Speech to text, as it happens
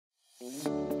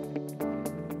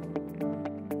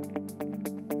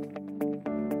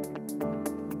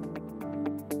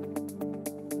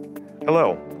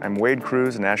Hello, I'm Wade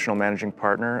Cruz, National Managing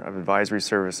Partner of Advisory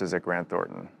Services at Grant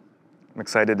Thornton. I'm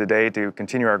excited today to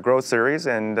continue our growth series,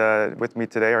 and with me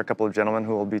today are a couple of gentlemen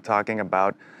who will be talking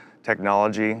about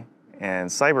technology and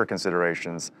cyber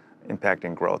considerations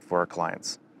impacting growth for our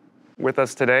clients. With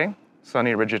us today,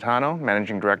 Sonny Rigitano,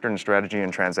 Managing Director in Strategy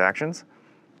and Transactions,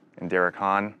 and Derek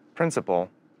Hahn, Principal,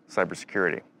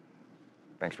 Cybersecurity.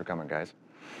 Thanks for coming, guys.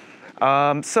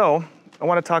 So I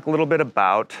want to talk a little bit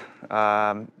about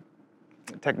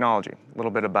technology, a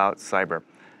little bit about cyber.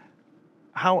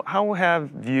 How have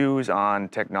views on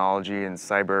technology and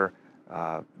cyber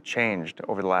changed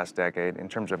over the last decade in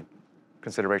terms of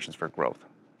considerations for growth?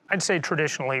 I'd say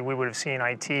traditionally we would have seen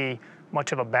IT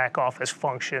much of a back office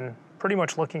function, pretty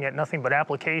much looking at nothing but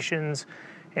applications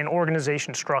and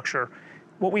organization structure.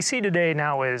 What we see today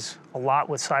now is a lot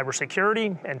with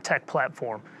cybersecurity and tech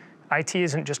platform. IT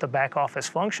isn't just a back office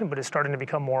function, but it's starting to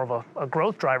become more of a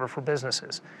growth driver for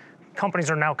businesses.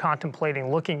 Companies are now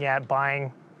contemplating looking at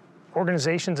buying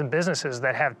organizations and businesses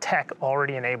that have tech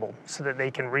already enabled so that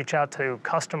they can reach out to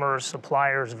customers,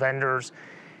 suppliers, vendors.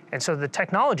 And so the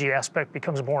technology aspect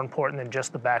becomes more important than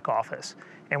just the back office.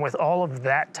 And with all of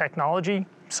that technology,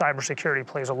 cybersecurity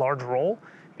plays a large role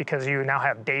because you now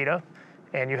have data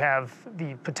and you have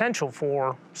the potential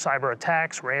for cyber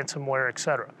attacks, ransomware, et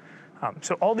cetera.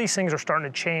 So all these things are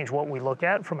starting to change what we look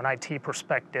at from an IT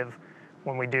perspective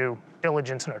when we do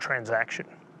diligence in a transaction.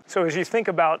 So as you think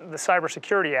about the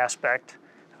cybersecurity aspect,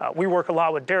 we work a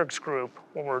lot with Derek's group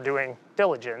when we're doing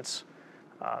diligence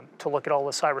to look at all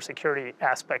the cybersecurity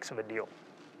aspects of a deal.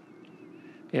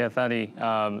 Yeah, Thady,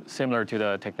 similar to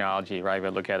the technology, right? If we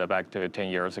look at it back to 10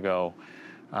 years ago,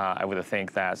 I would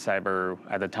think that cyber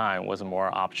at the time was a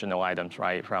more optional items,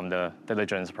 right, from the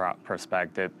diligence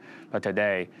perspective. But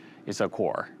today, it's a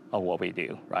core of what we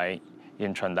do, right?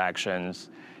 In transactions,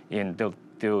 in due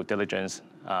diligence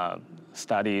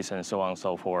studies, and so on and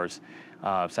so forth.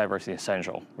 Cyber is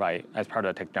essential, right? As part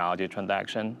of the technology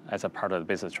transaction, as a part of the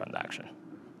business transaction.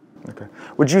 Okay.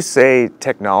 Would you say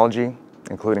technology,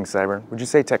 including cyber, would you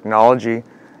say technology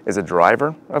is a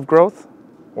driver of growth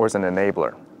or is an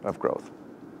enabler of growth?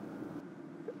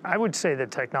 I would say that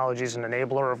technology is an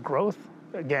enabler of growth.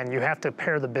 Again, you have to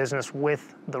pair the business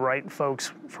with the right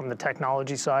folks from the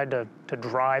technology side to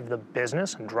drive the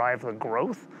business and drive the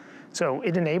growth. So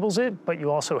it enables it, but you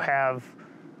also have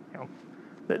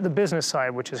the business side,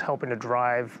 which is helping to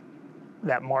drive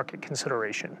that market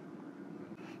consideration.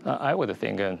 I would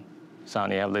think,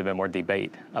 Sonny, have a little bit more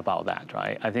debate about that,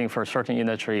 right? I think for certain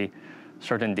industry,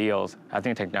 certain deals, I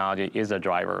think technology is a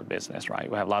driver of business, right?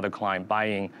 We have a lot of clients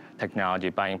buying technology,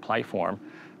 buying platform.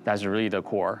 That's really the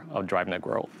core of driving the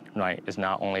growth, right? It's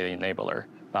not only the enabler,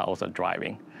 but also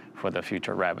driving for the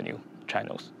future revenue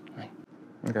channels, right?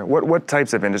 Okay. What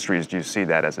types of industries do you see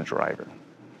that as a driver?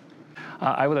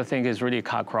 I would think it's really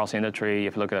cut across industry.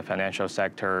 If you look at the financial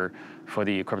sector, for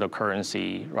the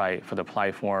cryptocurrency, right, for the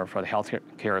platform, for the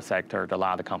healthcare sector, a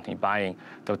lot of companies buying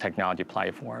those technology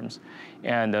platforms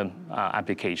and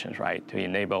applications, right, to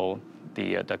enable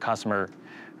the customer,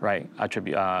 right,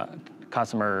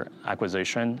 customer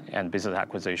acquisition and business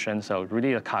acquisition. So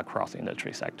really a cut across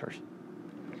industry sectors.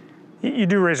 You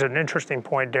do raise an interesting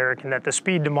point, Derek, in that the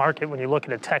speed to market, when you look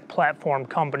at a tech platform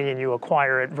company and you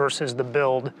acquire it versus the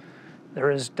build, there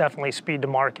is definitely speed to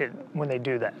market when they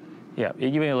do that. Yeah,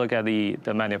 even you look at the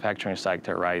manufacturing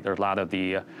sector, right? There's a lot of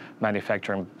the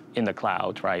manufacturing in the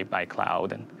cloud, right, by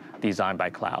cloud and designed by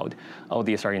cloud. All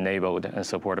these are enabled and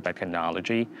supported by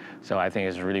technology. So I think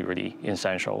it's really, really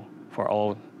essential for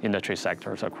all industry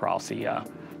sectors across the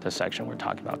section we're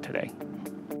talking about today.